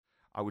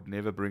I would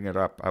never bring it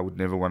up. I would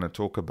never want to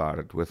talk about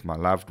it with my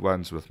loved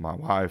ones, with my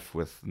wife,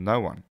 with no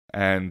one.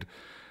 And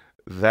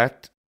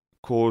that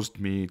caused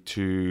me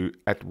to,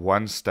 at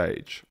one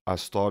stage, I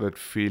started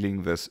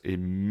feeling this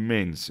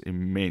immense,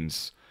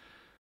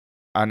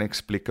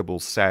 inexplicable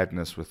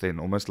sadness within,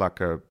 almost like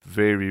a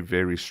very,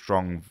 very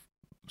strong,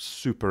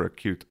 super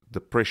acute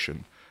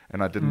depression.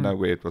 And I didn't know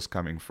where it was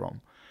coming from.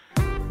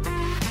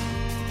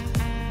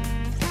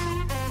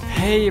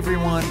 Hey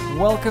everyone,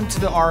 welcome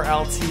to the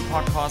RLT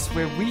podcast,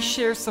 where we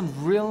share some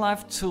real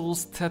life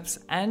tools, tips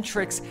and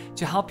tricks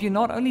to help you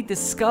not only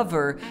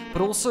discover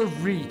but also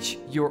reach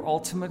your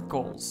ultimate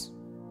goals.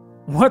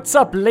 What's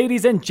up,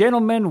 ladies and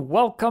gentlemen?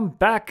 Welcome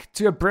back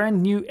to a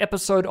brand new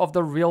episode of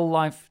the Real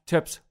Life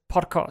Tips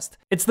podcast.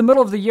 It's the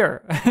middle of the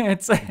year.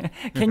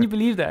 Can you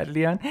believe that,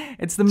 Leon?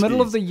 It's the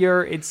middle of the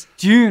year. It's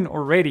June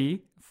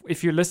already,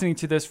 if you're listening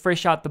to this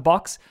fresh out the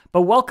box.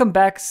 But welcome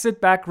back,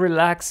 sit back,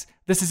 relax.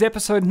 This is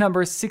episode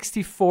number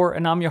 64,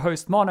 and I'm your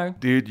host, Mono.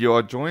 Dude, you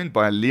are joined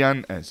by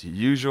Leon as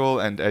usual,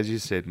 and as you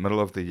said, middle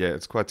of the year.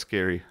 It's quite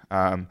scary.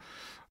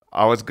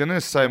 I was going to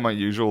say my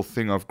usual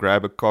thing of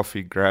grab a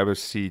coffee, grab a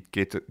seat,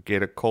 get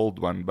a cold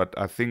one, but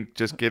I think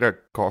just get a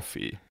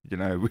coffee. You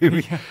know,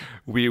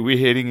 we're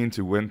heading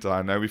into winter.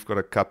 I know we've got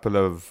a couple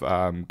of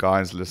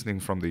guys listening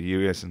from the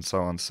US and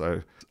so on,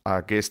 so I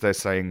guess they're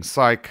saying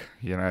psych.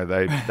 You know,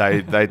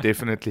 they're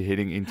definitely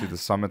heading into the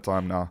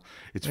summertime now.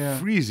 It's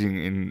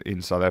freezing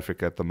in South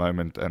Africa at the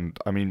moment, and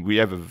I mean, we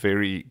have a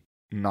very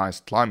nice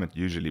climate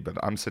usually, but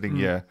I'm sitting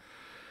here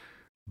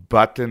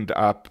buttoned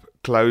up,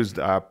 closed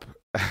up.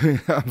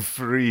 I'm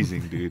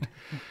freezing, dude.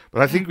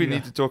 But I think we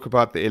need to talk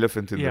about the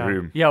elephant in the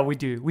room. Yeah, we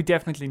do. We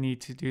definitely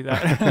need to do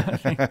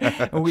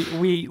that.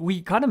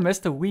 we kind of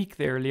missed a week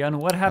there, Leon.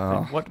 What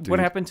happened? What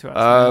happened to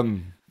us?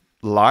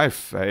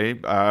 Life, eh?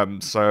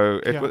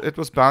 It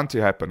was bound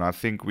to happen. I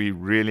think we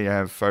really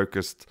have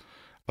focused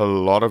a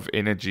lot of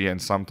energy and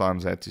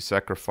sometimes had to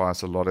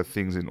sacrifice a lot of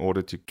things in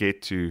order to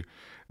get to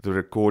the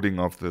recording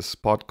of this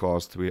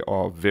podcast. We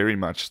are very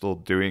much still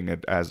doing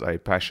it as a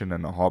passion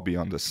and a hobby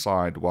on the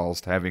side,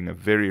 whilst having a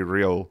very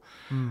real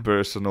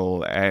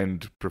personal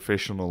and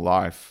professional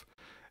life,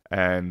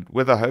 and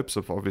with the hopes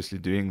of obviously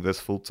doing this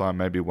full time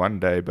maybe one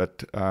day.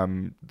 But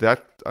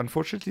that,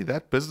 unfortunately,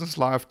 that business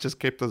life just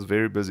kept us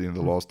very busy in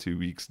the last 2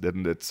 weeks,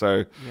 didn't it?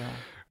 So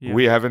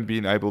we haven't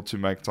been able to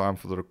make time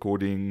for the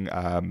recording,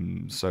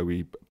 so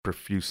we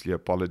profusely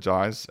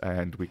apologize,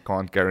 and we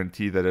can't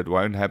guarantee that it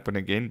won't happen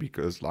again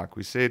because, like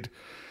we said,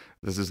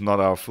 this is not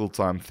our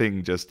full-time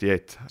thing just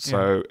yet.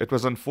 So it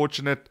was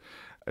unfortunate.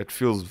 It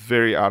feels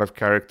very out of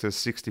character,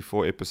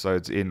 64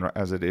 episodes in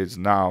as it is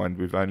now, and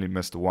we've only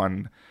missed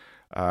one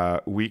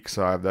week,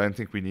 so I don't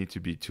think we need to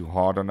be too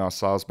hard on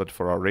ourselves. But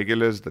for our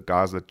regulars, the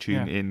guys that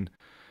tune in,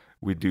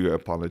 we do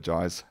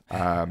apologize.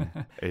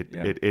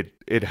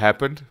 It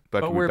happened,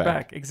 but we're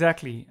back.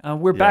 Exactly.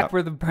 We're back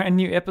with a brand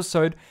new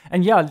episode.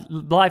 And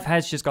life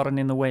has just gotten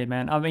in the way,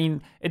 man. I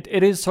mean,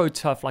 it is so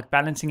tough, like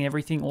balancing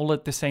everything all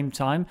at the same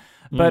time.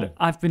 But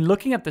I've been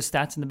looking at the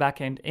stats in the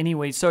back end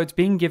anyway. So it's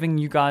been giving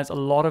you guys a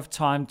lot of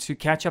time to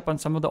catch up on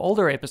some of the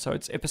older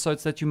episodes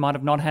that you might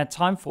have not had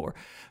time for.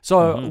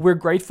 So we're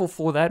grateful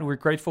for that. We're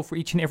grateful for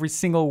each and every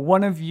single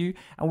one of you.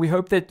 And we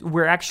hope that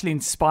we're actually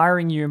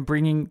inspiring you and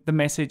bringing the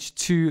message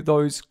to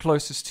those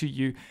closest to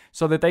you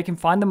so that they can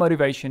find the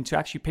motivation to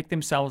actually pick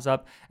themselves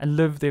up and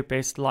live their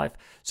best life.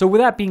 So with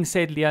that being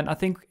said, Leon, I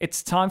think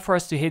it's time for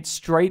us to head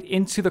straight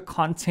into the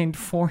content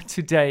for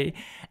today.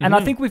 And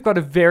I think we've got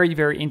a very,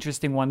 very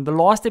interesting one. The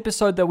last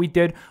episode that we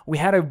did, we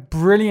had a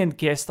brilliant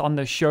guest on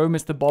the show,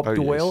 Mr. Bob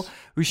Doyle,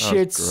 who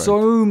shared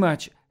so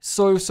much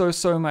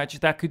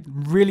that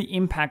could really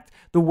impact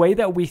the way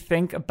that we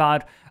think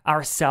about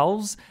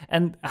ourselves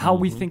and how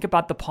we think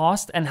about the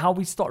past, and how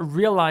we start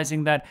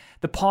realizing that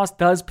the past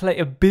does play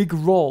a big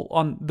role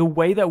on the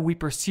way that we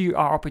pursue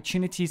our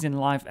opportunities in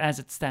life as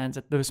it stands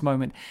at this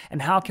moment,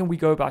 and how can we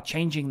go about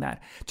changing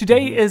that.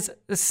 Today is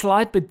a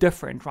slight bit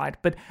different, right?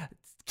 But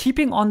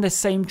keeping on the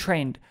same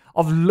trend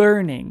of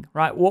learning,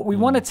 right? What we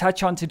want to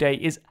touch on today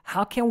is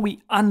how can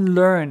we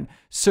unlearn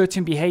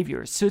certain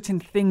behaviors, certain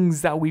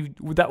things that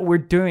we're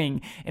doing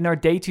in our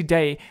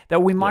day-to-day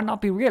that we might not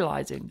be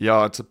realizing.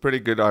 Yeah, it's a pretty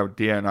good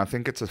idea, and I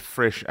think it's a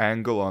fresh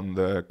angle on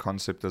the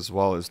concept as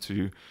well, is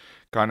to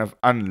kind of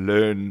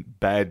unlearn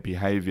bad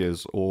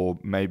behaviors or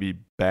maybe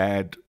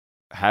bad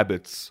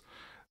habits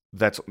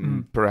that's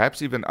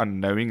perhaps even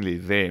unknowingly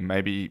there.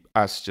 Maybe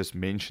us just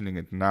mentioning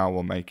it now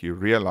will make you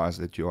realize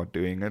that you are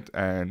doing it,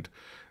 and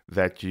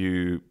that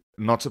you're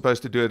not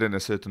supposed to do it in a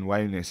certain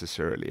way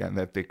necessarily, and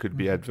that there could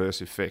be adverse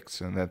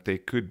effects, and that there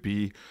could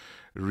be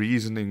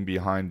reasoning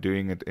behind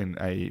doing it in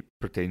a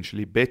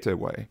potentially better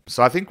way.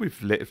 So I think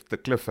we've left the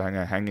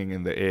cliffhanger hanging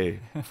in the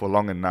air for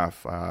long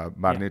enough.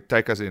 Martin,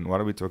 take us in.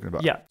 What are we talking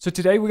about? Yeah, so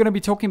today we're going to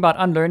be talking about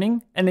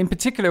unlearning, and in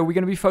particular, we're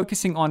going to be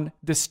focusing on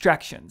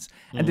distractions.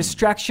 And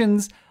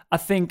distractions, I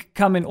think,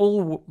 come in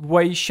all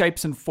ways,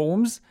 shapes, and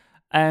forms.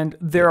 And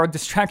there are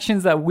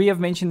distractions that we have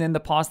mentioned in the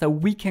past that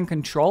we can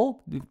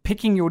control,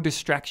 picking your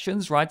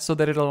distractions, right, so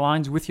that it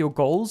aligns with your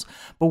goals.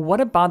 But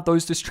what about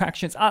those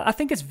distractions? I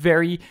think it's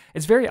very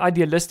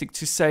idealistic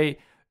to say,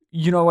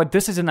 you know what,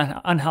 this is an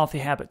unhealthy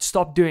habit.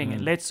 Stop doing it.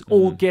 Let's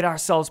all get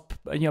ourselves,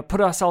 put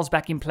ourselves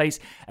back in place,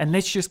 and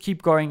let's just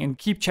keep going and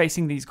keep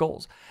chasing these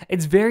goals.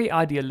 It's very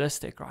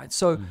idealistic, right?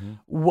 So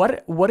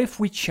what if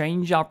we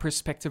change our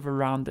perspective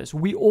around this?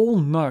 We all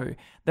know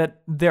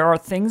that there are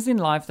things in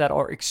life that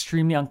are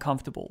extremely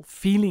uncomfortable,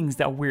 feelings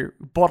that we're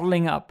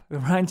bottling up,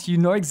 right? You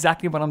know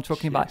exactly what I'm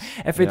talking about.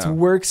 If it's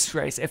work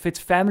stress, if it's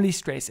family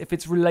stress, if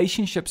it's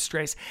relationship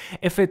stress,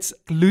 if it's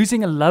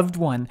losing a loved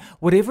one,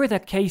 whatever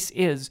that case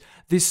is,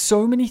 there's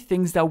so many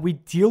things that we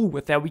deal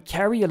with, that we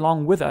carry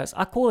along with us.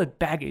 I call it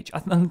baggage. I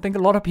think a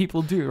lot of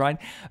people do, right?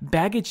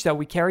 Baggage that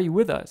we carry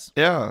with us.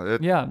 Yeah,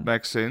 it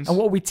makes sense. And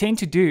what we tend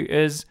to do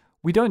is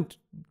we don't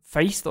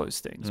face those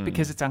things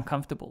because it's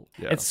uncomfortable.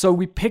 It's so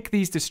we pick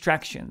these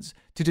distractions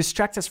to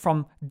distract us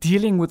from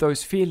dealing with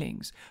those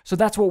feelings. So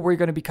that's what we're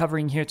going to be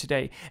covering here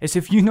today, is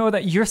if you know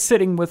that you're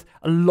sitting with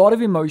a lot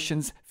of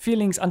emotions,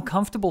 feelings,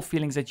 uncomfortable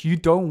feelings that you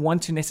don't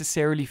want to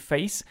necessarily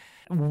face,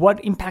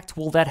 what impact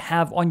will that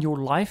have on your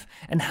life,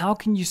 and how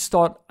can you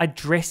start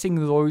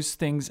addressing those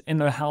things in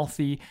a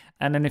healthy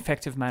and an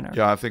effective manner?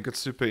 Yeah, I think it's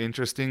super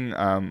interesting.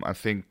 I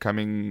think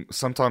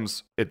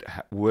sometimes it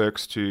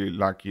works to,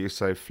 like you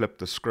say, flip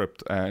the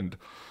script and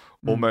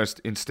almost,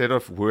 instead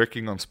of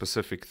working on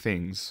specific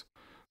things,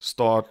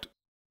 start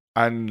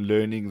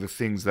unlearning the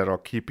things that are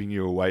keeping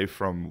you away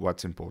from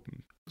what's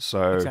important.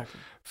 So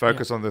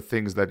focus on the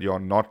things that you're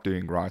not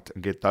doing right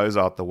and get those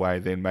out the way.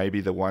 Then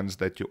maybe the ones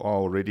that you are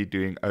already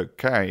doing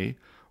okay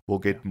will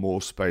get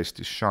more space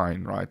to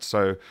shine, right?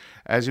 So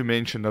as you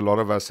mentioned, a lot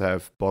of us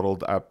have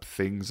bottled up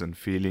things and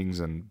feelings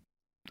and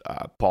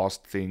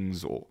past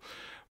things or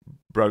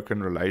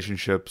broken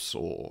relationships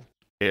or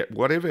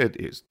whatever it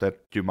is that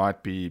you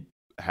might be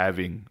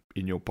having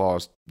in your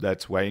past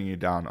that's weighing you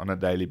down on a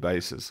daily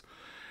basis.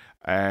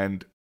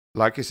 And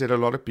like you said, a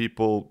lot of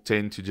people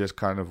tend to just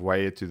kind of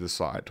weigh it to the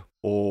side,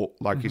 or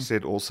like you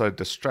said, also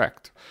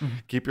distract.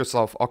 Keep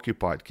yourself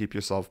occupied, keep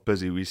yourself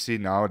busy. We see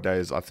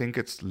nowadays, I think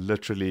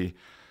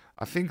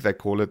they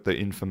call it the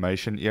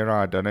information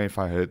era. I don't know if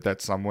I heard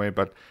that somewhere,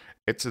 but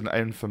it's an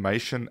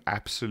information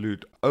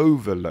absolute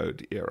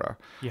overload era.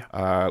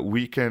 I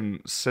can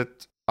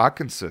sit,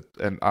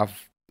 and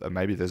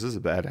maybe this is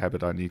a bad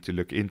habit I need to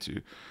look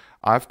into.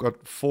 I've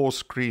got 4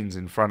 screens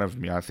in front of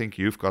me. I think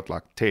you've got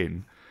like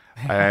 10.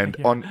 And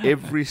on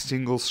every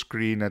single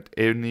screen at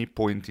any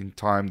point in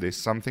time, there's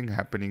something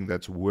happening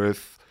that's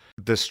worth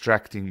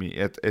distracting me.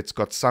 It's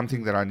got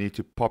something that I need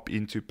to pop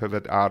into,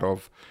 pivot out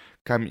of,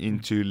 come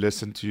into,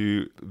 listen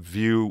to,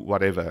 view,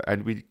 whatever.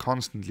 And we're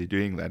constantly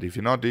doing that. If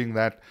you're not doing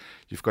that,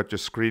 you've got your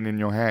screen in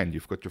your hand,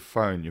 you've got your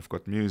phone, you've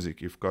got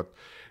music, you've got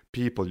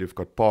people, you've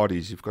got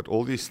parties, you've got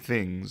all these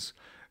things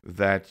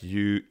that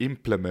you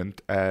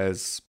implement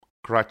as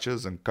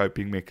crutches and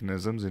coping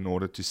mechanisms in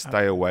order to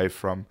stay away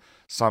from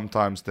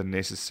sometimes the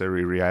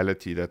necessary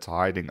reality that's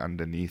hiding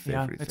underneath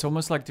everything. It's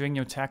almost like doing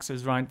your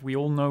taxes, right? We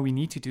all know we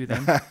need to do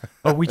them,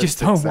 but we just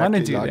don't want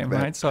to do them,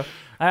 right? So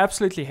I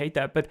absolutely hate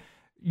that. But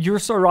you're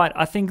so right.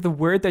 I think the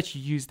word that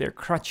you use there,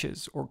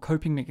 crutches or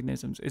coping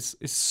mechanisms, is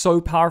so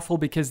powerful,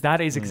 because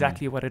that is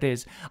exactly what it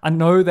is. I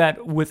know that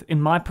in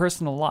my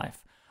personal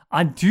life,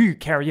 I do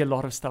carry a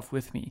lot of stuff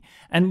with me.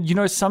 And,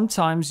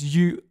 sometimes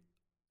you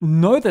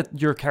know that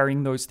you're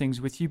carrying those things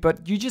with you,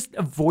 but you just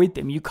avoid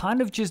them. You kind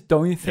of just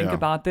don't think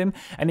about them.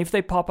 And if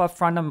they pop up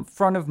front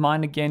of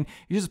mind again,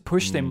 you just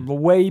push them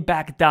way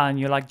back down.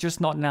 You're like, just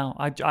not now.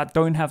 I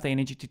don't have the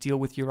energy to deal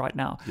with you right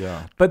now.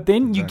 Yeah. But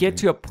then you get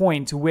to a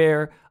point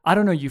where, I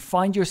don't know, you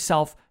find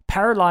yourself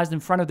paralyzed in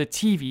front of the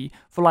TV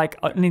for like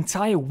an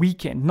entire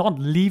weekend, not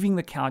leaving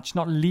the couch,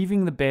 not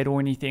leaving the bed or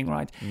anything,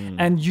 right?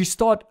 And you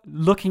start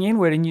looking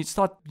inward, and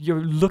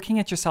you're looking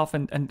at yourself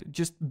and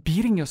just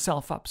beating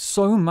yourself up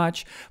so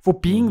much for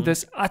being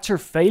this utter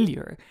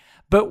failure.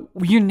 But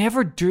you're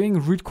never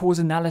doing root cause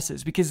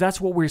analysis, because that's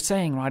what we're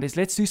saying, right? Is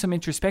let's do some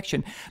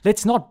introspection.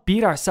 Let's not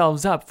beat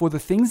ourselves up for the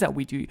things that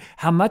we do,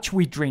 how much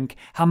we drink,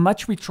 how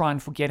much we try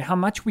and forget, how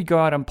much we go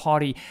out and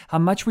party, how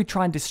much we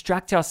try and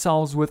distract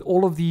ourselves with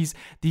all of these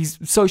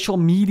social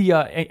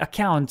media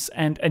accounts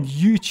and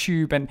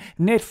YouTube and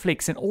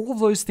Netflix and all of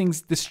those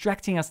things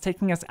distracting us,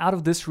 taking us out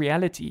of this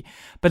reality.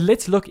 But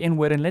let's look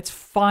inward and let's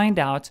find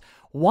out,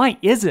 why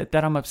is it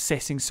that I'm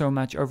obsessing so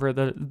much over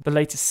the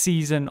latest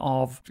season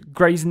of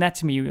Grey's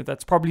Anatomy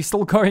that's probably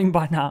still going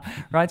by now,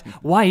 right?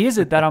 Why is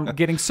it that I'm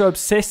getting so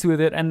obsessed with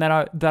it and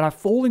that I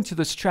fall into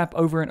this trap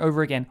over and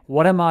over again?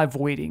 What am I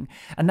avoiding?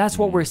 And that's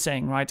what we're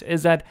saying, right?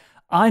 Is that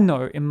I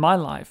know in my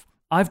life,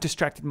 I've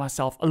distracted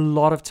myself a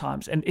lot of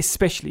times, and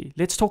especially,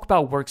 let's talk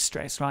about work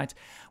stress, right?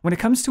 When it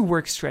comes to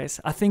work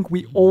stress, I think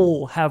we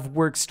all have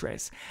work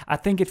stress. I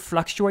think it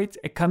fluctuates,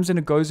 it comes and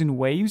it goes in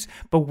waves,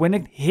 but when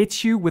it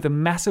hits you with a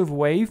massive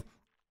wave,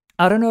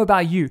 I don't know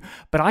about you,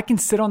 but I can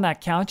sit on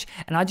that couch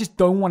and I just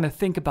don't want to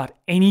think about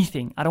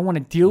anything. I don't want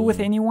to deal with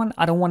anyone.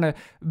 I don't want to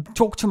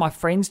talk to my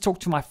friends, talk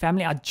to my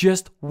family. I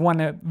just want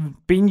to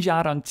binge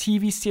out on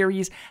TV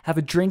series, have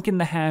a drink in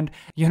the hand,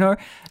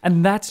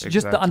 and that's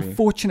just the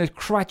unfortunate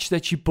crutch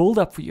that you build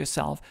up for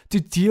yourself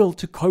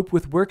to cope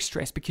with work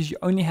stress, because you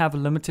only have a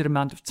limited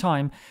amount of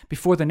time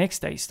before the next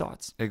day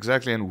starts.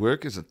 Exactly. And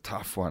work is a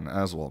tough one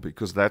as well,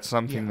 because that's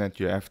something that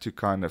you have to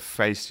kind of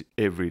face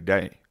every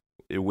day,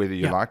 whether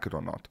you like it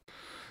or not.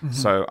 Mm-hmm.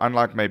 So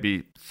unlike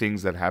maybe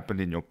things that happened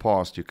in your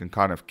past, you can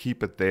kind of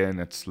keep it there in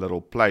its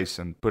little place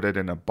and put it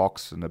in a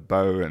box and a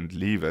bow and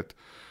leave it.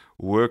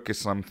 Work is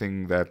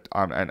something that,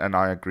 and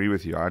I agree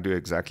with you, I do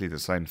exactly the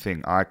same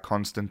thing. I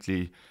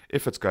constantly,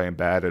 if it's going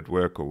bad at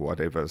work or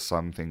whatever,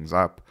 something's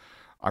up,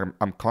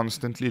 I'm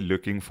constantly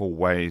looking for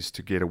ways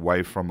to get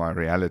away from my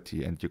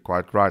reality. And you're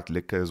quite right,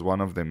 liquor is one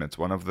of them. It's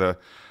one of the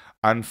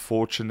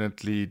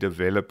unfortunately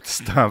developed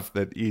stuff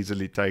that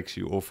easily takes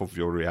you off of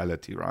your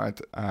reality, right?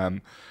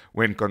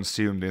 When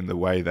consumed in the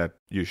way that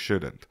you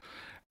shouldn't.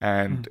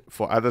 And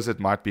for others, it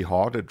might be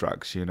harder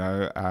drugs, it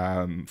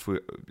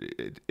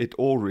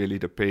all really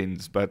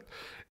depends, but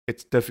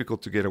it's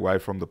difficult to get away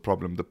from the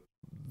problem.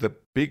 The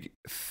big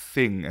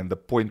thing and the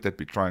point that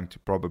we're trying to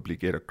probably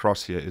get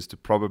across here is to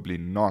probably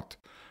not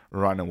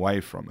run away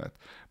from it,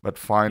 but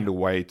find a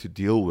way to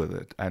deal with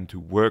it and to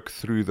work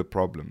through the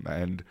problem.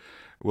 And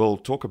we'll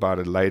talk about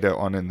it later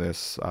on in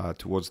this,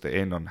 towards the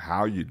end, on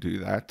how you do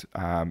that,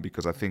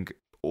 because I think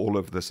all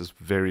of this is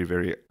very,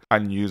 very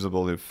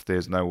unusable if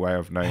there's no way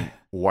of knowing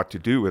what to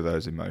do with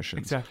those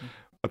emotions. Exactly.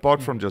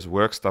 Apart from just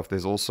work stuff,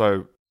 there's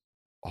also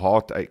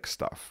heartache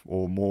stuff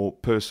or more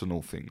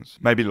personal things.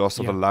 Maybe loss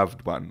of a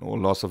loved one, or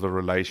loss of a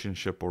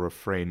relationship or a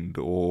friend,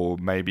 or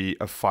maybe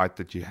a fight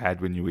that you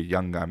had when you were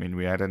younger. I mean,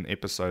 we had an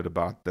episode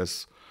about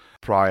this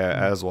prior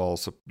as well.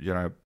 So,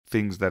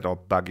 things that are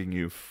bugging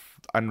you,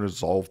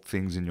 unresolved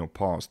things in your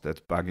past that's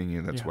bugging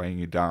you, that's weighing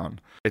you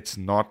down. It's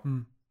not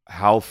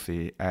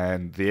healthy,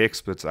 and the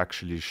experts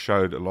actually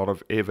showed a lot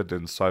of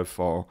evidence so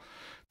far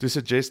to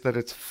suggest that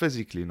it's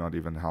physically not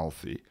even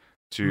healthy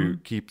to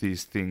keep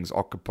these things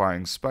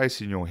occupying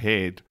space in your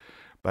head,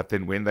 but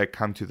then when they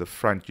come to the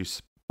front, you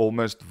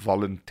almost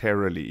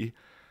voluntarily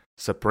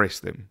suppress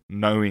them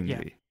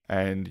knowingly,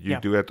 and you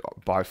do it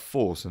by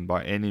force and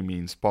by any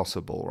means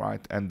possible,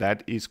 right? And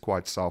that is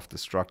quite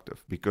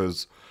self-destructive,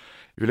 because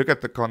if you look at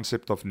the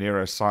concept of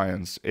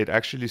neuroscience, it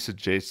actually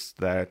suggests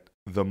that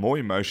the more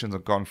emotions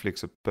and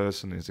conflicts a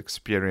person is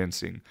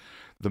experiencing,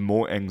 the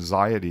more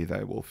anxiety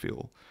they will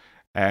feel.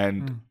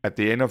 And at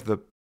the end of the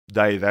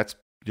day, that's,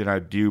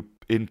 due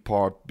in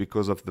part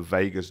because of the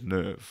vagus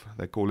nerve.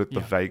 They call it the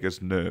vagus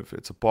nerve.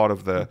 It's a part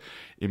of the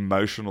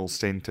emotional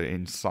center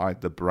inside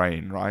the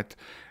brain, right?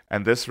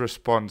 And this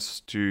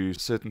responds to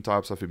certain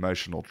types of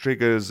emotional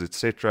triggers,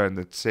 etc., and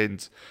it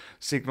sends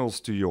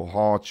signals to your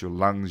heart, your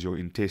lungs, your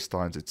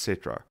intestines,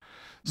 etc.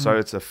 So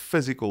it's a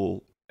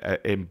physical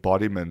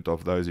embodiment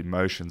of those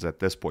emotions at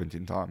this point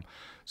in time.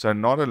 So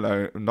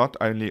not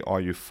only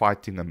are you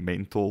fighting a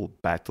mental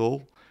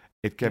battle,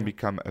 it can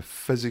become a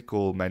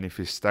physical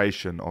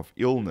manifestation of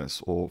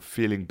illness, or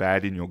feeling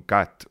bad in your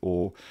gut,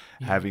 or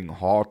having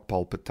heart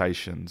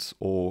palpitations,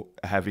 or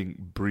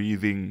having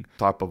breathing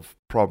type of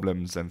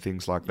problems and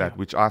things like that,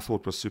 which I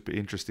thought was super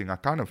interesting. I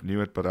kind of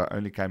knew it, but I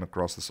only came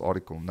across this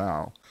article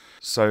now.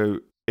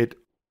 So it,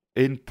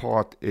 in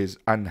part, is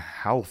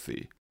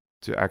unhealthy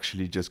to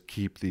actually just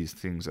keep these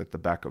things at the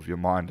back of your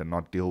mind and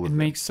not deal with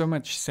them. It makes so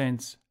much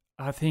sense.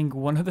 I think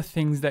one of the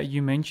things that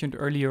you mentioned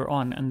earlier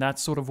on, and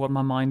that's sort of what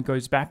my mind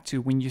goes back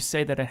to when you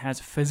say that it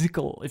has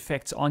physical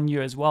effects on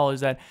you as well,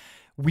 is that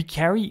we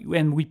carry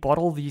and we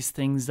bottle these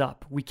things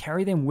up. We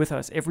carry them with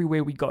us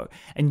everywhere we go.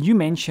 And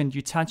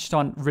you touched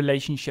on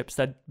relationships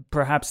that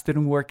perhaps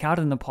didn't work out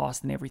in the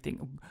past and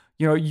everything.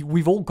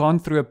 We've all gone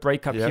through a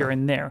breakup here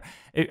and there.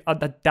 I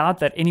doubt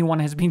that anyone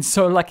has been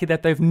so lucky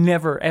that they've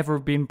never, ever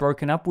been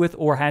broken up with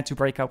or had to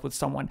break up with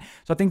someone.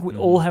 So I think we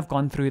all have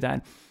gone through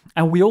that.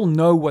 And we all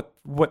know what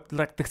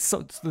like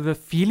the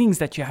feelings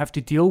that you have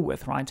to deal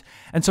with, right?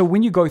 And so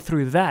when you go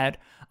through that,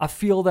 I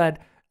feel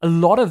that a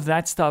lot of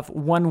that stuff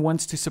one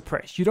wants to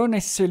suppress. You don't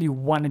necessarily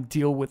want to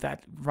deal with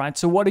that, right?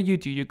 So what do?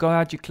 You go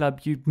out, you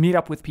club, you meet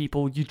up with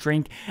people, you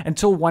drink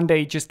until one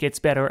day it just gets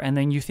better, and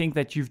then you think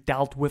that you've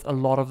dealt with a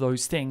lot of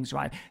those things,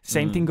 right?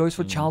 Same thing goes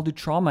for childhood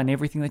trauma and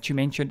everything that you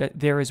mentioned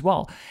there as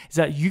well, is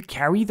that you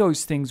carry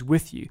those things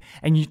with you.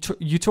 And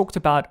you talked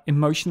about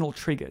emotional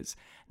triggers.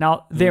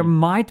 Now, it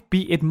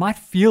might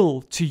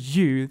feel to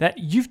you that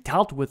you've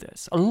dealt with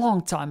this a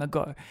long time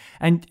ago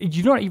and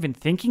you're not even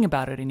thinking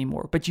about it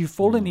anymore, but you've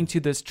fallen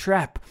into this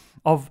trap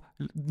of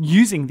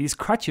using these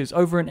crutches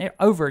over and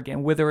over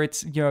again, whether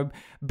it's,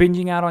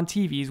 binging out on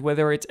TVs,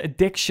 whether it's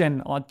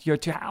addiction on,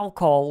 to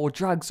alcohol or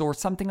drugs or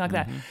something like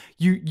that.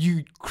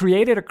 You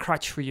created a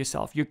crutch for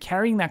yourself. You're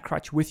carrying that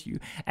crutch with you,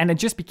 and it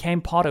just became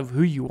part of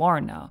who you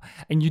are now.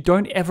 And you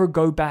don't ever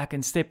go back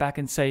and step back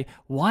and say,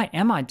 why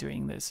am I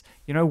doing this?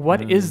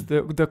 What is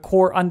the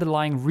core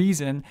underlying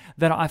reason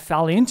that I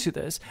fell into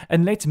this?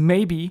 And let's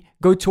maybe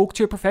go talk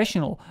to a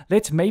professional.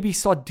 Let's maybe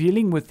start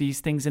dealing with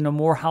these things in a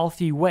more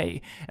healthy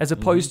way, as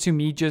opposed to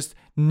me just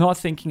not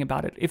thinking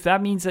about it. If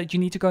that means that you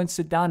need to go and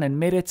sit down and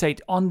meditate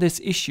on this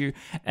issue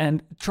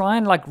and try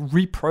and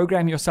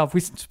reprogram yourself. We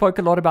spoke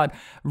a lot about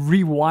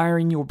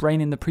rewiring your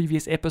brain in the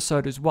previous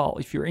episode as well.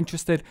 If you're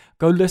interested,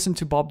 go listen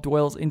to Bob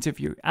Doyle's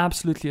interview.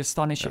 Absolutely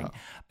astonishing. Yeah.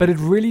 But it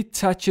really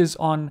touches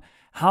on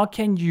how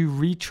can you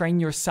retrain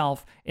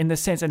yourself in the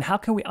sense, and how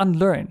can we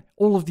unlearn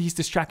all of these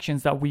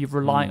distractions that we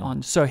rely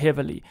on so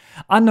heavily?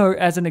 I know,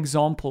 as an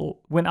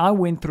example, when I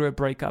went through a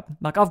breakup,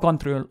 I've gone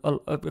through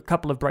a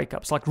couple of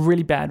breakups,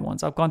 really bad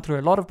ones. I've gone through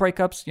a lot of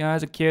breakups,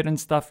 as a kid and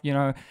stuff,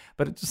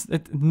 but it's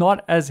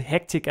not as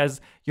hectic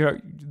as,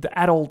 the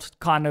adult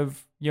kind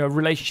of,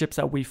 relationships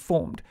that we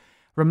formed,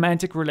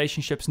 romantic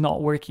relationships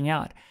not working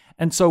out.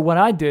 And so what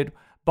I did,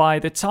 by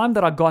the time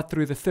that I got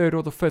through the third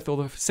or the fifth or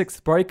the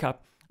sixth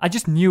breakup, I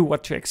just knew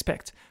what to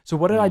expect. So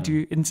what did I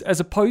do?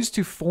 As opposed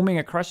to forming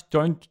a crush,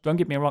 don't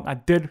get me wrong, I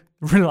did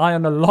rely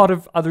on a lot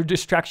of other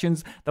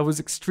distractions that was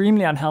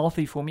extremely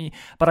unhealthy for me.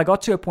 But I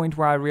got to a point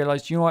where I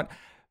realized,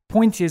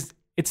 point is,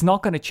 it's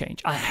not going to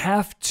change. I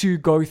have to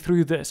go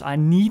through this. I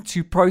need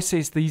to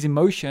process these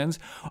emotions,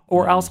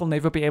 or else I'll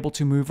never be able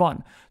to move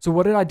on. So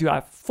what did I do?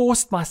 I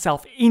forced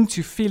myself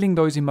into feeling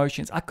those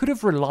emotions. I could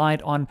have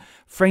relied on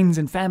friends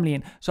and family.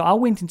 And so I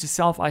went into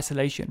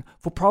self-isolation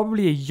for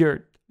probably a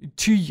year,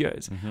 2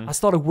 years. I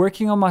started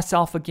working on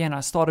myself again.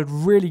 I started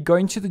really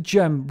going to the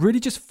gym,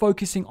 really just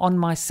focusing on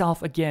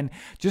myself again,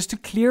 just to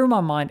clear my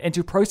mind and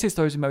to process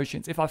those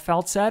emotions. If I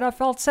felt sad, I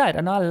felt sad,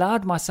 and I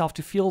allowed myself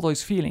to feel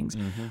those feelings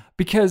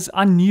because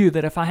I knew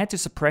that if I had to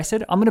suppress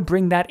it, I'm going to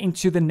bring that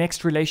into the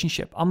next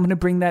relationship. I'm going to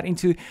bring that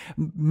into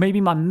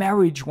maybe my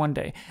marriage one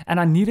day, and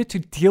I needed to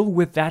deal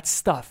with that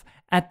stuff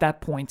at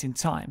that point in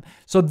time.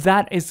 So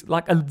that is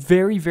a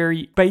very,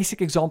 very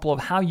basic example of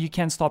how you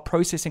can start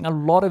processing a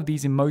lot of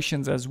these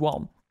emotions as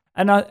well.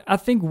 And I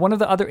think one of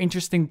the other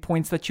interesting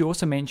points that you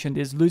also mentioned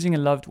is losing a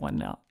loved one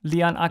now.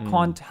 Leon, I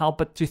can't help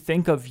but to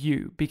think of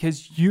you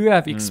because you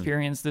have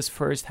experienced this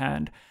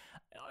firsthand.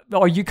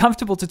 Are you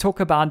comfortable to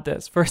talk about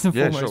this first and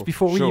foremost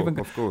before we even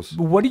go? Of course.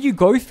 What do you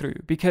go through?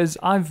 Because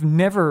I've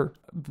never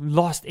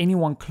lost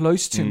anyone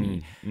close to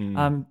me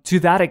to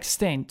that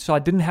extent, so I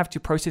didn't have to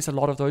process a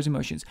lot of those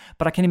emotions.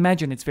 But I can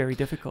imagine it's very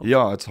difficult.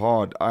 Yeah, it's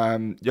hard.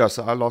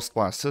 So I lost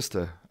my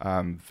sister,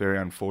 very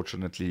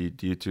unfortunately,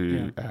 due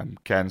to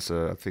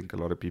cancer. I think a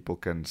lot of people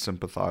can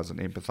sympathize and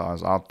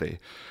empathize out there,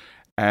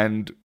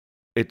 and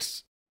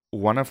it's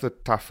one of the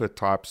tougher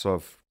types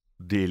of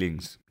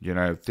dealings,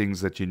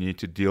 things that you need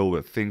to deal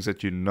with, things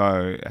that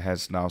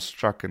has now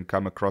struck and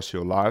come across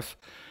your life,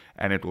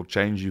 and it will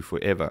change you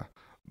forever,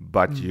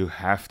 but you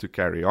have to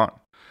carry on.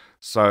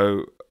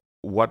 So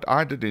what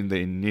I did in the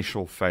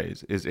initial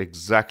phase is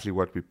exactly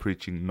what we're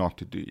preaching not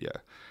to do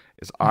here,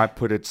 is I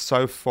put it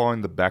so far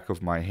in the back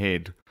of my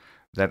head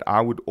that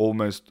I would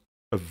almost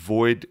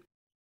avoid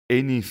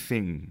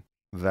anything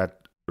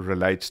that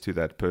relates to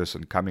that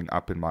person coming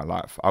up in my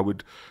life. I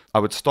would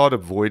start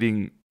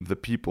avoiding the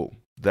people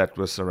that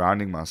were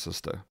surrounding my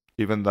sister,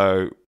 even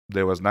though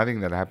there was nothing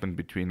that happened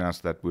between us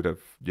that would have,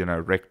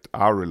 wrecked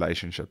our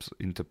relationships,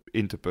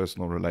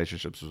 interpersonal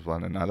relationships with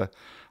one another.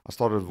 I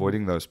started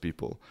avoiding those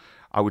people.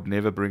 I would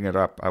never bring it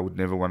up. I would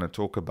never want to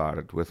talk about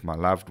it with my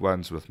loved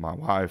ones, with my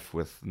wife,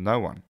 with no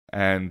one.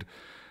 And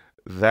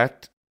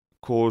that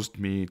caused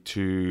me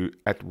to,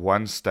 at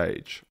one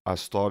stage, I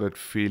started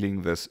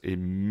feeling this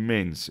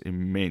immense,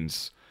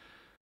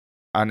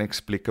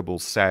 inexplicable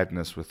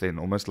sadness within,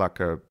 almost like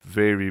a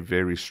very,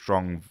 very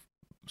strong,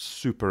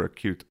 super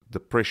acute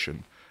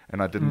depression,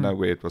 and I didn't know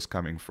where it was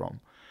coming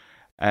from.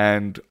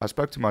 And I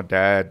spoke to my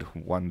dad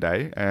one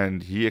day,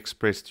 and he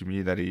expressed to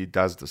me that he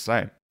does the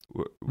same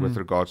with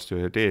regards to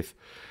her death.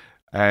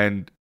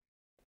 And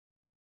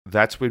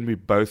that's when we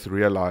both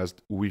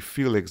realized we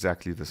feel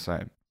exactly the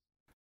same,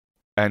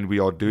 and we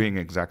are doing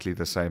exactly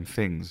the same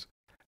things.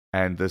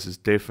 And this is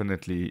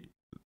definitely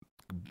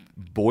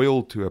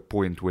boiled to a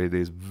point where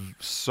there's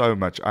so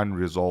much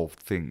unresolved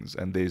things,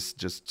 and there's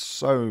just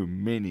so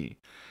many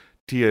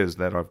tears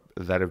that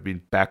have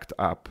been backed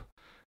up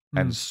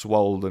and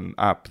swollen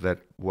up that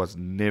was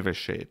never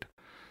shed.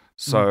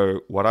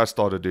 So what I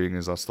started doing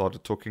is I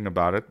started talking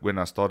about it. When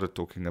I started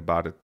talking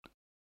about it,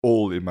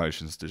 all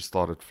emotions just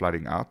started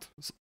flooding out.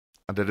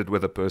 I did it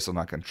with a person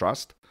I can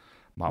trust,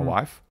 my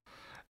wife,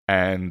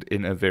 and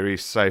in a very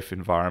safe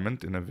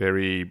environment, in a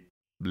very,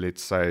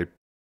 let's say,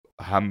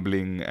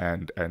 humbling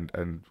and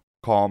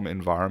calm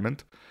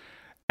environment.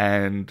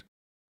 And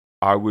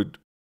I would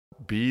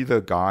be the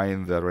guy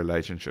in the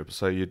relationship,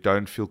 so you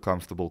don't feel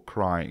comfortable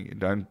crying, you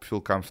don't feel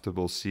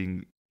comfortable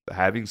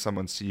having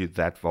someone see you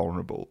that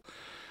vulnerable.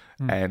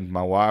 And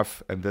my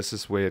wife, and this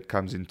is where it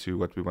comes into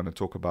what we want to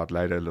talk about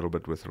later a little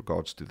bit with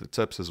regards to the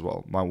tips as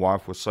well. My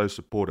wife was so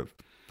supportive,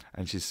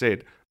 and she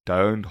said,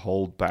 don't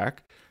hold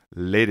back,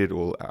 let it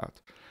all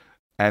out.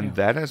 And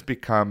that has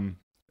become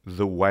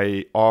the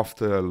way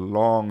after a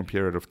long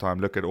period of time.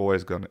 Look,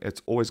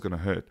 it's always going to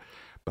hurt.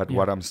 But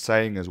what I'm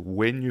saying is,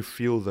 when you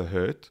feel the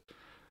hurt,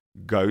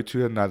 go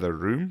to another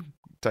room,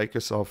 take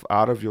yourself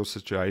out of your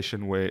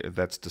situation where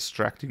that's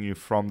distracting you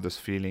from this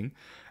feeling,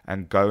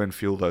 and go and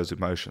feel those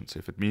emotions.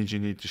 If it means you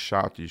need to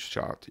shout, you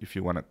shout. If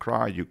you want to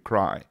cry, you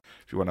cry.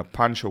 If you want to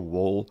punch a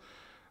wall,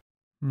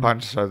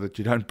 punch so that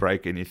you don't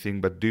break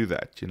anything, but do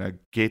that.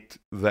 Get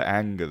the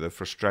anger, the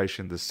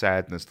frustration, the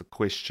sadness, the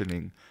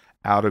questioning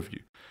out of you.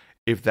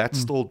 If that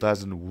still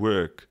doesn't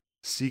work,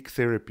 seek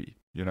therapy.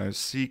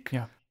 Seek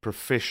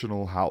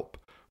professional help.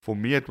 For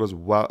me, it was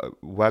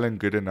well and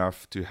good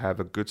enough to have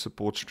a good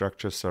support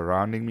structure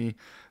surrounding me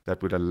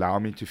that would allow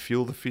me to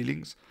feel the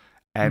feelings,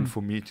 and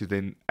for me to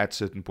then, at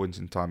certain points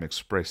in time,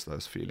 express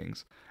those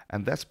feelings.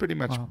 And that's pretty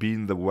much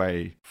been the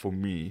way for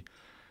me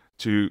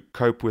to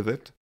cope with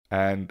it,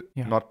 and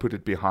not put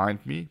it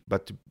behind me,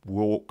 but to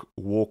walk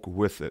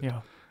with it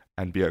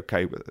and be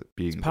okay with it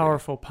being it's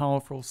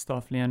powerful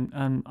stuff, Leon.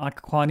 And I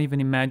can't even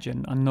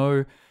imagine. I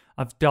know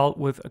I've dealt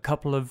with a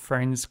couple of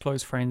friends,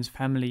 close friends,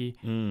 family,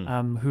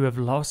 who have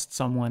lost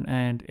someone,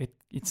 and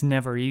it's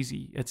never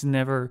easy. It's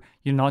never,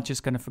 you're not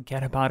just going to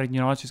forget about it.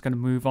 You're not just going to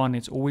move on.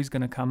 It's always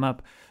going to come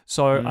up.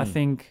 So I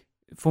think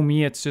for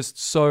me, it's just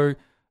so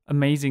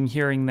amazing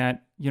hearing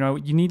that,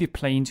 you need to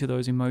play into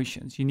those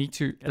emotions. You need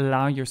to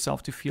allow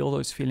yourself to feel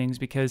those feelings,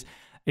 because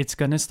it's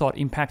going to start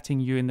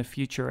impacting you in the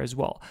future as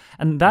well.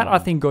 And that, I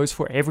think, goes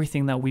for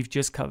everything that we've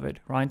just covered,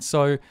 right?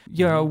 So,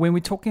 when we're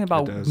talking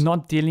about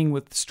not dealing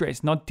with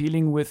stress, not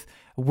dealing with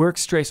work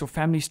stress or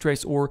family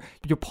stress or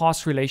your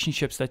past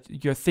relationships,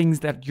 your things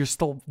that you're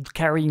still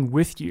carrying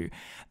with you,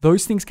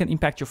 those things can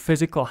impact your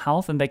physical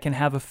health, and they can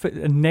have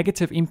a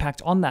negative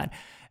impact on that.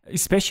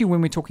 Especially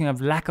when we're talking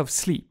of lack of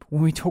sleep,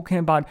 when we're talking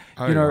about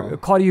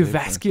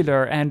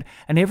cardiovascular and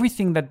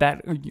everything that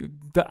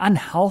the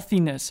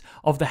unhealthiness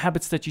of the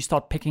habits that you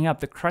start picking up,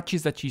 the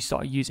crutches that you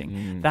start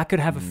using, that could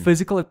have a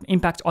physical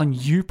impact on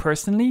you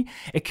personally.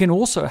 It can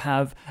also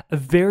have a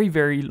very,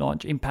 very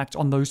large impact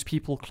on those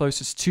people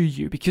closest to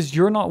you, because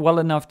you're not well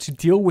enough to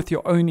deal with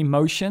your own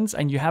emotions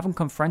and you haven't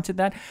confronted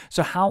that.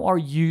 So how are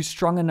you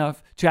strong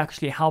enough to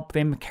actually help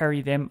them,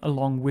 carry them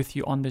along with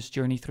you on this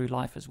journey through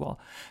life as well?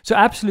 So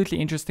absolutely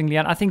interesting.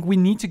 And I think we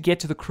need to get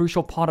to the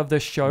crucial part of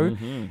this show.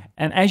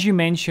 And as you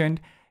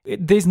mentioned,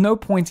 there's no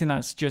point in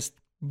us just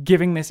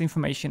giving this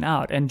information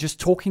out and just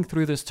talking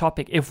through this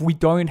topic if we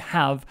don't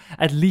have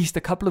at least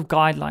a couple of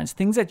guidelines,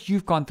 things that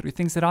you've gone through,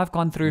 things that I've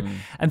gone through,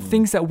 and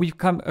things that we've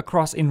come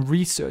across in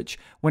research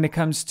when it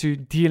comes to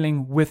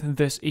dealing with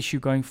this issue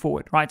going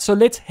forward, right? So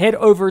let's head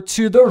over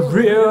to the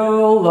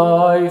real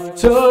life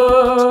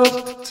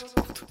tips.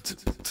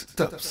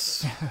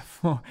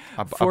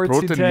 I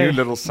brought today a new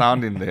little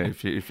sound in there.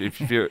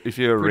 If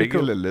you're a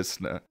regular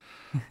listener,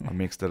 I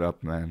mixed it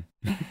up, man.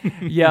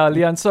 Yeah,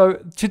 Leon. So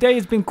today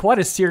has been quite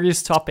a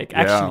serious topic,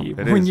 actually.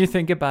 When you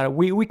think about it,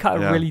 we cut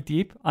really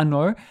deep. I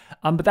know,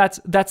 but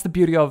that's the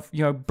beauty of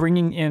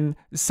bringing in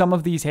some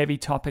of these heavy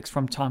topics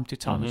from time to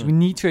time. We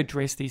need to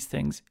address these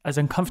things, as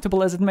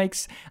uncomfortable as it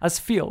makes us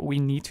feel. We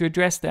need to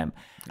address them,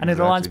 and it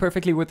aligns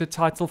perfectly with the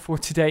title for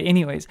today,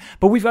 anyways.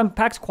 But we've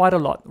unpacked quite a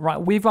lot, right?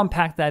 We've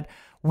unpacked that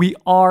we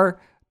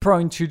are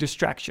prone to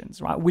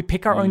distractions, right? We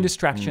pick our own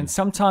distractions.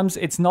 Sometimes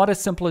it's not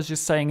as simple as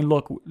just saying,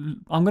 look,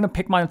 I'm going to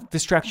pick my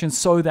distractions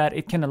so that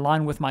it can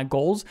align with my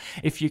goals.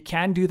 If you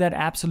can do that,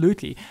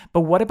 absolutely.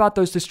 But what about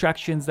those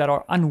distractions that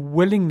are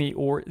unwillingly,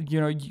 or,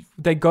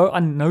 they go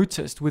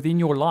unnoticed within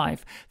your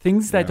life?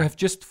 Things that have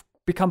just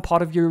become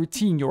part of your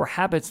routine, your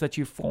habits that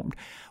you've formed.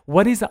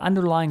 What is the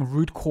underlying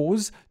root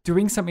cause?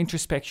 Doing some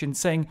introspection,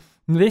 saying,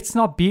 let's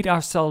not beat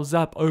ourselves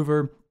up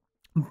over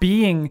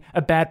being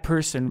a bad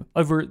person,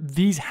 over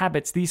these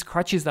habits, these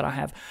crutches that I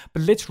have,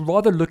 but let's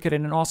rather look at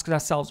it and ask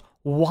ourselves,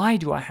 why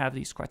do I have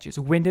these crutches?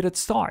 When did it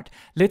start?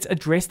 Let's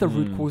address the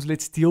root cause.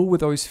 Let's deal with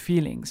those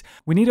feelings.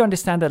 We need to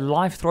understand that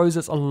life throws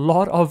us a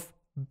lot of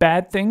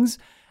bad things,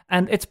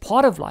 and it's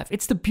part of life.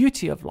 It's the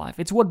beauty of life.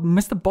 It's what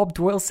Mr. Bob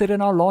Doyle said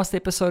in our last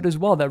episode as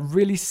well that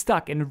really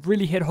stuck and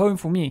really hit home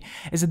for me,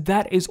 is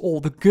that is all.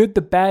 The good,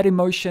 the bad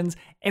emotions,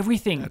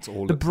 everything.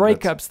 The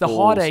breakups, the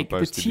heartache,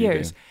 the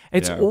tears.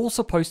 It's all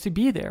supposed to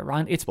be there,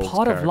 right? It's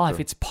part of life.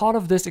 It's part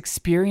of this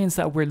experience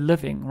that we're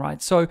living,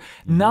 right? So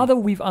now that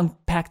we've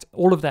unpacked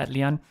all of that,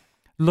 Leon,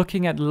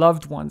 looking at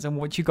loved ones and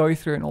what you go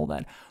through and all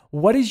that,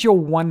 what is your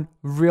one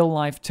real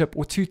life tip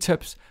or two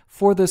tips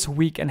for this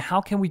week, and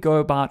how can we go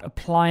about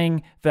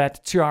applying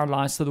that to our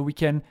lives so that we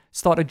can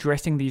start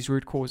addressing these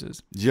root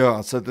causes?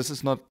 Yeah, so this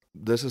is not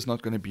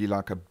going to be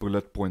like a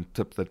bullet point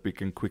tip that we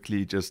can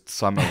quickly just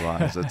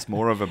summarize. It's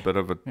more of a bit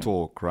of a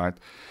talk, right?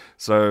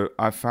 So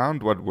I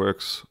found what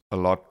works a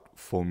lot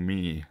for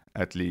me,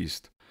 at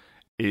least,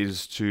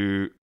 is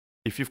to,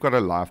 if you've got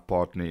a life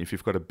partner, if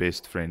you've got a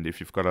best friend, if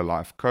you've got a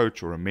life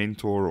coach or a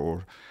mentor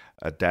or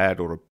a dad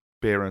or a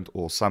parent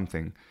or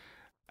something,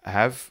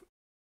 have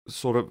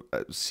sort of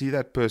see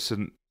that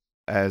person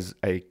as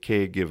a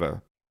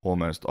caregiver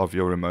almost of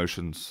your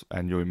emotions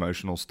and your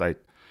emotional state.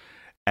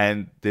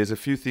 And there's a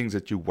few things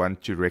that you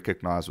want to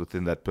recognize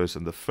within that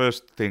person. The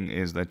first thing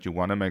is that you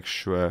want to make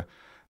sure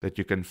that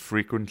you can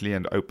frequently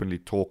and openly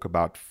talk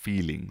about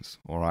feelings,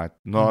 all right?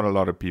 Not a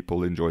lot of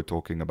people enjoy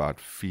talking about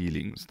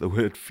feelings, the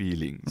word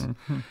feelings.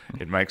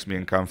 It makes me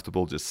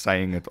uncomfortable just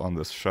saying it on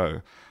this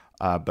show.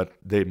 But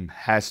there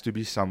has to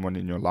be someone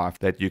in your life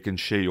that you can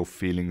share your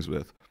feelings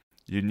with.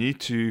 You need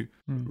to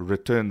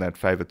return that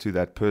favor to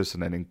that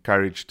person and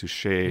encourage to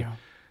share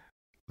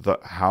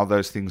how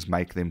those things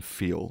make them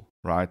feel,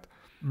 right?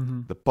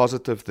 The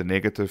positive, the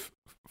negative,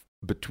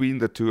 between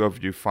the two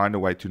of you, find a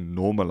way to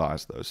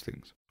normalize those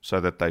things so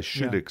that they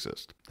should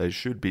exist. They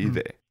should be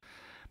there.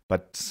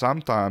 But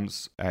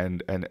sometimes,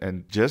 and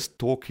just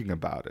talking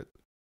about it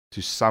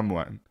to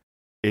someone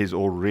is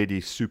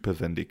already super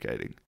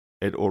vindicating.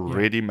 It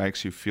already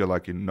makes you feel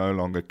like you're no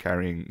longer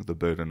carrying the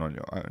burden on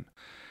your own.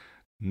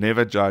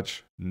 Never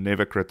judge,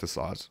 never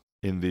criticize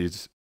in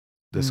these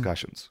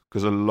discussions,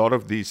 because a lot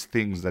of these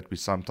things that we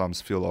sometimes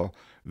feel are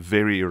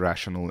very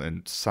irrational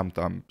and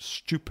sometimes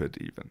stupid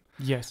even.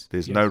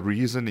 There's no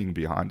reasoning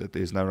behind it.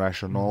 There's no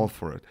rationale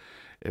for it.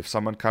 If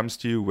someone comes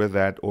to you with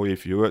that, or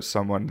if you're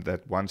someone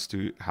that wants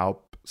to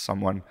help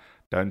someone,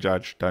 don't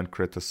judge, don't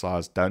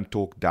criticize, don't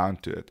talk down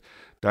to it.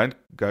 Don't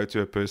go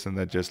to a person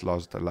that just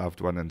lost a loved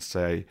one and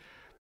say,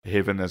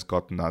 heaven has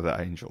got another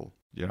angel.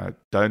 You know,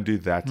 don't do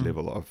that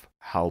level of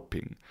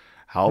helping.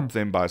 Help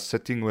them by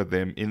sitting with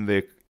them in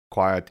their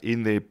quiet,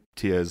 in their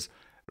tears,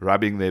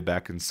 rubbing their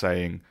back and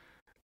saying,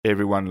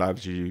 everyone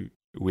loves you,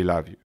 we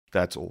love you.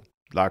 That's all.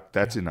 Like,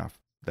 that's enough.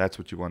 That's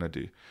what you want to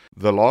do.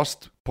 The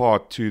last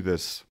part to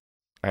this,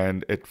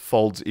 and it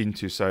folds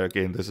into, so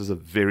again, this is a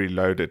very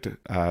loaded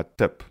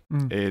tip,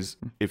 is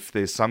if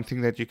there's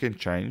something that you can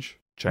change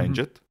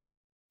it.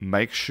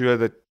 Make sure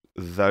that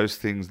those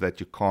things that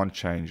you can't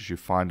change, you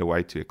find a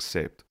way to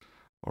accept.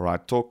 All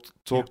right, talk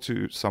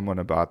to someone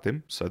about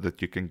them so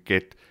that you can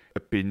get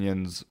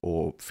opinions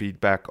or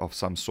feedback of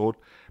some sort.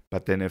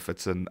 But then if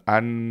it's an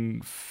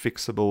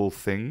unfixable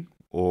thing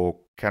or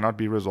cannot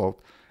be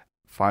resolved,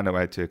 find a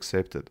way to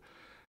accept it.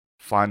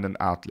 Find an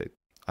outlet.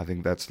 I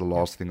think that's the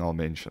last thing I'll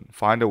mention.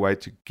 Find a way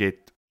to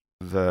get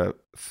the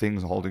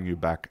things holding you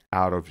back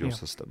out of your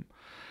system.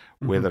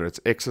 Whether it's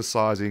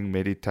exercising,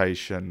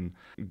 meditation,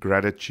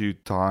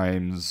 gratitude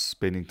times,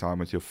 spending time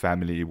with your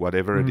family,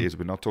 whatever it is.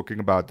 We're not talking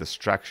about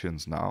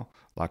distractions now,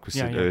 like we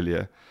said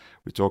earlier.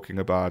 We're talking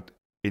about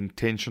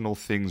intentional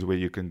things where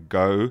you can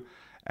go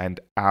and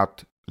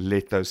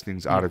let those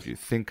things out of you.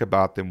 Think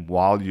about them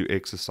while you're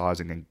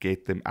exercising and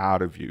get them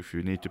out of you. If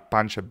you need to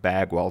punch a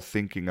bag while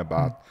thinking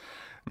about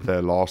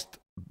the last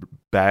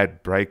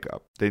bad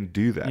breakup, then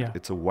do that.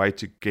 It's a way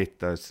to get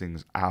those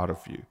things out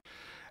of you.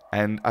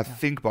 And I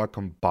think by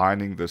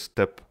combining this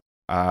tip,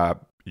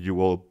 you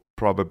will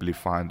probably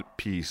find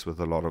peace with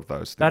a lot of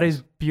those things. That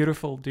is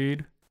beautiful,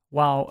 dude.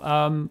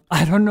 Wow.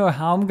 I don't know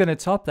how I'm going to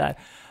top that.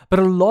 But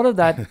a lot of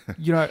that,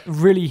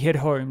 really hit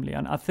home,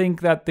 Leon. I think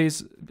that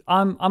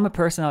I'm a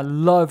person, I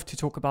love to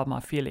talk about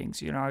my feelings,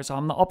 so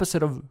I'm the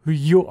opposite of who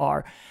you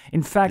are.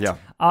 In fact,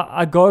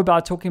 I go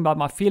about talking about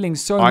my feelings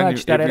so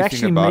much that it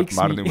actually makes me...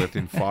 Marley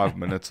within 5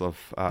 minutes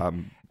of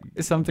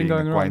something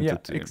going wrong. Yeah,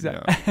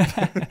 exactly.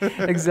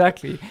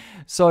 Exactly.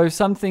 So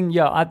something,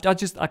 I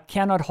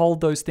cannot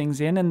hold those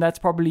things in, and that's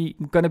probably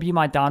going to be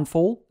my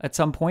downfall at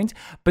some point.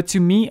 But to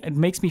me, it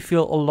makes me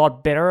feel a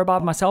lot better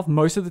about myself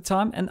most of the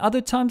time, and other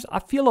times I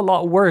feel a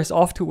lot worse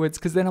afterwards,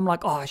 because then I'm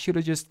like, I should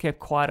have just kept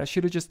quiet. I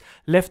should have just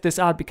left this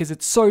out because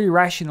it's so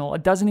irrational.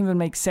 It doesn't even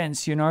make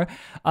sense,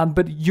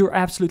 But you're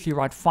absolutely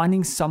right.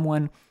 Finding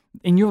someone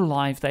in your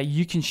life that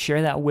you can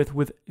share that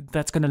with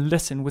that's going to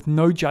listen with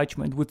no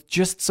judgment, with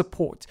just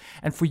support,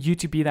 and for you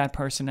to be that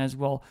person as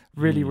well,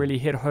 really, really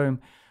hit home.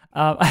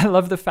 I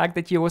love the fact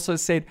that you also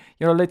said,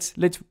 let's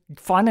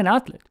find an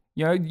outlet.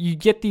 You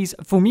get these,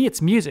 for me,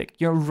 it's music.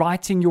 You're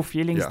writing your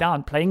feelings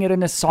down, playing it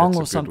in a song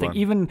or something,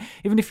 even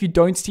if you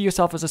don't see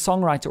yourself as a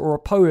songwriter or a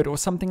poet or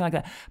something like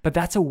that. But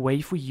that's a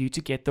way for you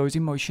to get those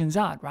emotions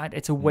out, right?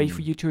 It's a way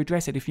for you to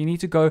address it. If you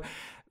need to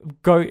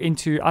go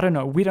into, I don't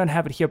know, we don't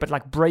have it here, but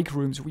like break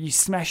rooms where you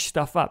smash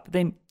stuff up,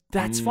 then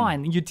that's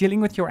fine. You're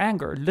dealing with your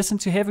anger. Listen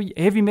to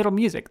heavy metal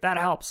music. That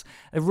helps.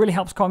 It really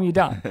helps calm you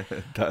down.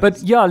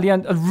 But yeah,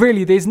 Leon,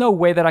 really, there's no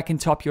way that I can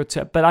top your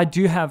tip, but I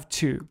do have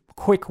two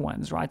quick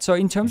ones, right? So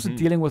in terms of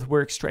dealing with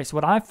work stress,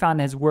 what I've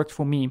found has worked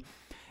for me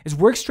is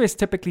work stress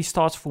typically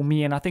starts for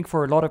me, and I think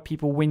for a lot of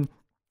people, when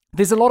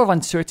there's a lot of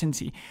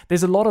uncertainty,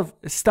 there's a lot of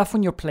stuff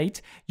on your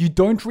plate, you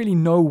don't really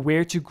know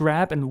where to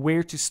grab and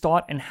where to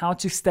start and how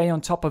to stay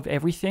on top of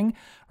everything,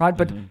 right?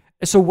 But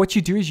so what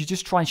you do is you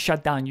just try and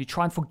shut down, you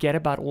try and forget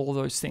about all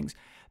those things.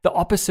 The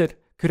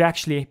opposite could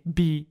actually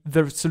be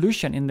the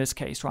solution in this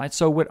case, right?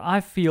 So what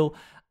I feel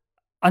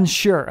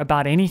unsure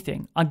about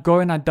anything, I go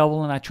and I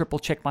double and I triple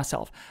check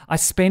myself. I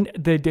spend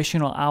the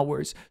additional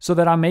hours so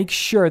that I make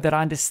sure that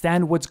I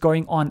understand what's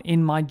going on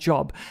in my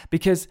job,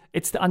 because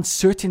it's the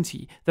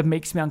uncertainty that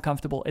makes me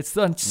uncomfortable. It's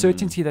the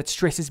uncertainty that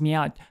stresses me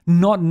out,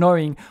 not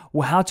knowing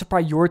how to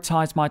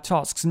prioritize my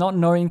tasks, not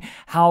knowing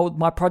how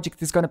my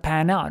project is going to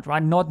pan out,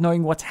 right? Not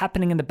knowing what's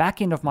happening in the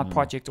back end of my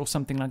project or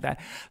something like that.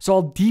 So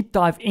I'll deep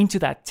dive into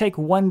that, take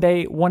one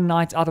day, one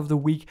night out of the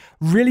week,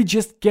 really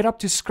just get up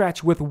to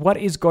scratch with what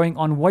is going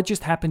on, what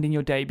just happened in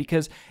your day.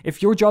 Because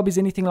if your job is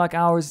anything like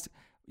ours,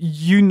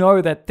 you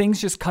know that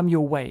things just come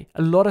your way.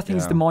 A lot of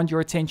things demand your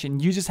attention.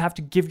 You just have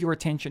to give your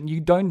attention. You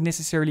don't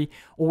necessarily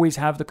always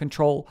have the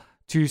control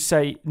to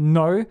say,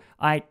 no,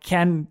 I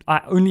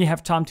only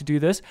have time to do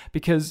this,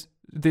 because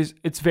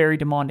it's very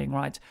demanding,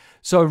 right?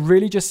 So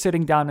really just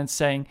sitting down and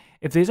saying,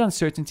 if there's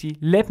uncertainty,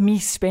 let me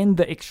spend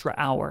the extra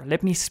hour.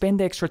 Let me spend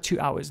the extra 2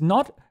 hours,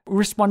 not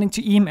responding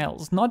to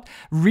emails, not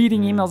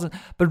reading emails,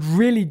 but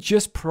really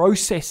just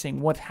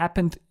processing what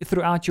happened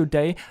throughout your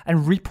day and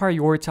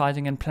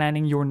reprioritizing and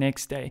planning your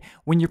next day.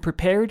 When you're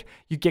prepared,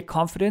 you get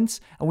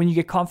confidence. And when you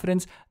get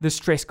confidence, the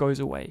stress goes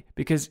away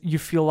because you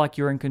feel like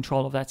you're in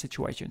control of that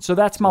situation. So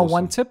that's my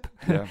one tip.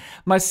 Yeah.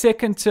 My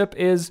second tip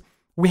is,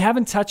 we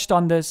haven't touched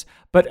on this,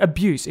 but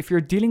abuse. If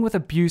you're dealing with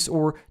abuse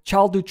or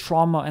childhood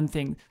trauma and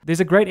things, there's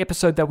a great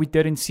episode that we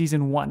did in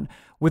season 1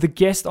 with a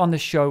guest on the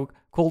show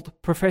called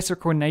Professor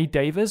Cornay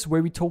Davis,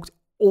 where we talked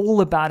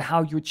all about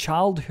how your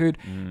childhood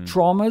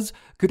traumas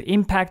could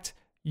impact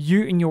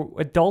you in your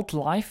adult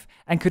life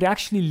and could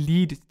actually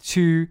lead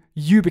to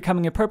you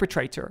becoming a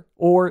perpetrator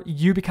or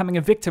you becoming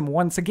a victim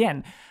once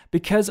again,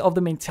 because of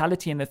the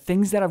mentality and the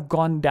things that have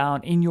gone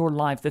down in your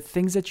life, the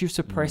things that you've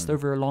suppressed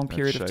over a long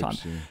period of time.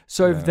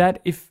 So if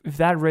that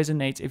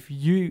resonates, if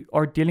you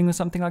are dealing with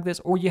something like this,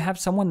 or you have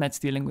someone that's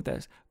dealing with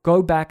this,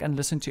 go back and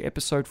listen to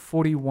episode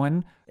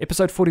 41,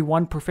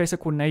 Professor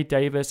Cornay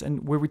Davis,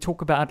 and where we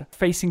talk about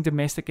facing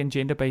domestic and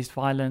gender-based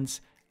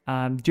violence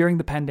during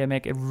the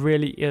pandemic. It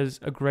really is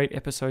a great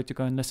episode to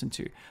go and listen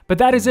to. But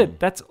that is it.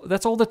 That's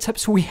all the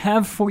tips we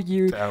have for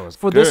you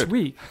for this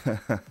week.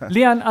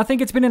 Leon, I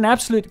think it's been an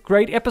absolute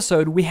great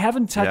episode. We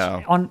haven't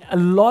touched on a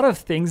lot of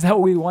things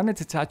that we wanted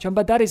to touch on,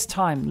 but that is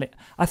time.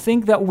 I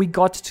think that we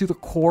got to the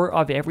core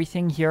of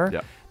everything here.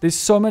 Yeah. There's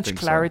so much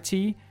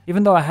clarity.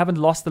 Even though I haven't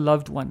lost a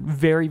loved one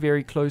very,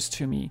 very close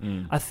to me,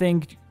 I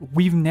think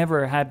we've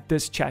never had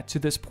this chat to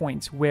this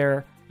point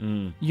where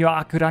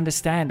I could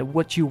understand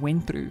what you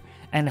went through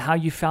and how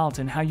you felt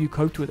and how you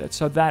coped with it.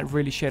 So that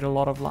really shed a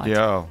lot of light.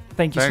 Yeah.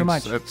 Thanks so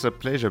much. It's a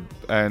pleasure.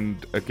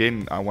 And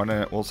again, I want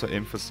to also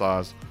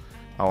emphasize,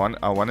 I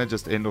want to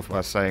just end off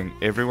by saying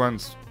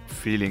everyone's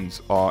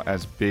feelings are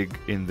as big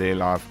in their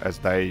life as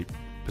they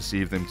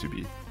perceive them to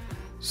be.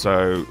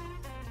 So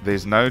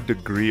there's no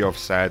degree of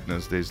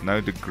sadness. There's no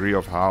degree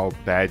of how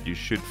bad you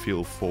should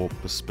feel for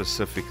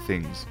specific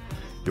things.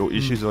 Your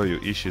issues are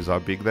your issues. How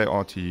big they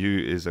are to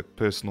you is a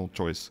personal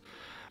choice.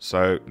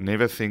 So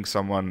never think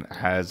someone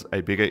has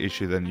a bigger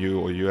issue than you,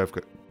 or you have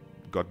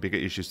got bigger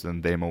issues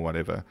than them, or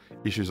whatever.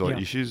 Issues are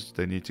issues.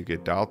 They need to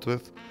get dealt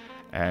with.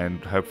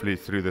 And hopefully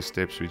through the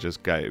steps we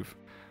just gave,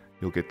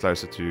 you'll get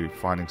closer to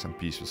finding some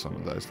peace with some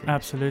of those things.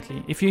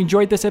 Absolutely. If you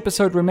enjoyed this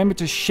episode, remember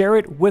to share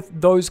it with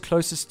those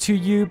closest to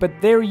you. But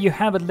there you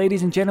have it,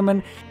 ladies and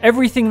gentlemen.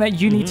 Everything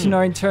that you need to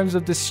know in terms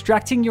of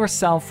distracting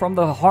yourself from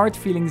the hard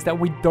feelings that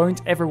we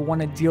don't ever want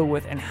to deal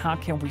with, and how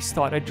can we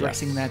start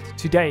addressing that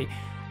today.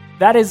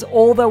 That is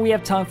all that we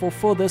have time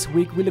for this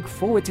week. We look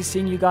forward to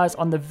seeing you guys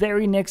on the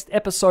very next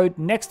episode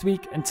next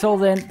week. Until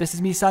then, this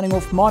is me signing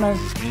off, Mono.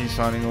 Me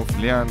signing off,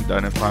 Leon.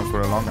 Don't have time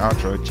for a long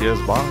outro. Cheers,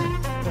 bye.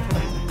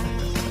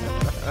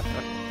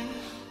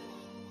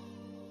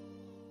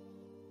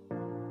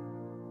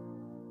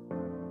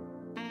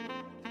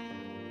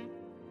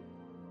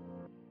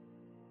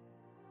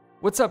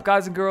 What's up,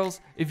 guys and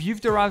girls? If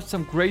you've derived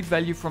some great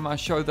value from our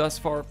show thus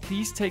far,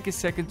 please take a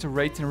second to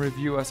rate and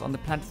review us on the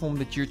platform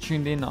that you're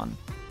tuned in on.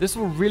 This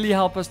will really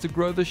help us to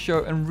grow the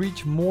show and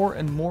reach more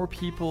and more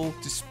people,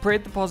 to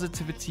spread the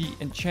positivity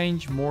and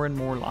change more and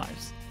more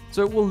lives.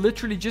 So it will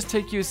literally just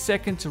take you a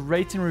second to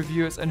rate and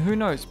review us, and who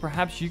knows,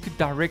 perhaps you could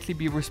directly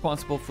be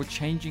responsible for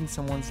changing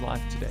someone's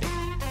life today.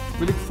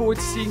 We look forward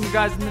to seeing you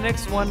guys in the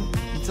next one.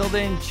 Until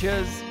then,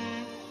 cheers.